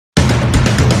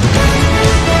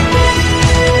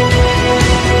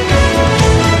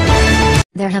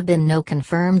There have been no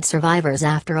confirmed survivors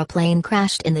after a plane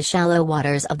crashed in the shallow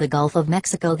waters of the Gulf of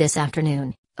Mexico this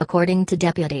afternoon, according to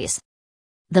deputies.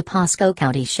 The Pasco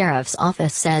County Sheriff's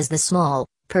Office says the small,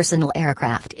 personal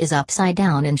aircraft is upside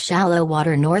down in shallow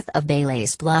water north of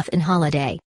Bailey's Bluff in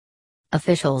Halladay.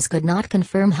 Officials could not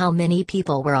confirm how many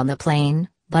people were on the plane,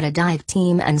 but a dive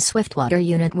team and swiftwater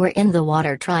unit were in the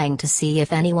water trying to see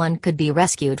if anyone could be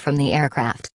rescued from the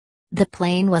aircraft. The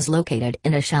plane was located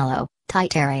in a shallow,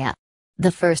 tight area.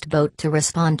 The first boat to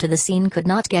respond to the scene could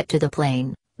not get to the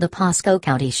plane, the Pasco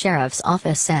County Sheriff's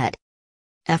Office said.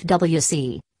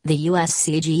 FWC, the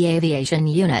USCG Aviation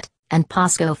Unit, and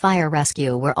Pasco Fire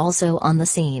Rescue were also on the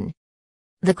scene.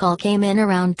 The call came in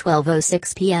around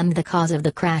 12:06 p.m. The cause of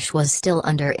the crash was still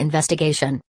under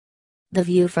investigation. The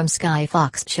view from Sky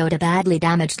Fox showed a badly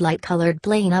damaged light-colored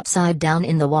plane upside down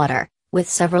in the water, with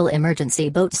several emergency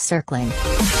boats circling.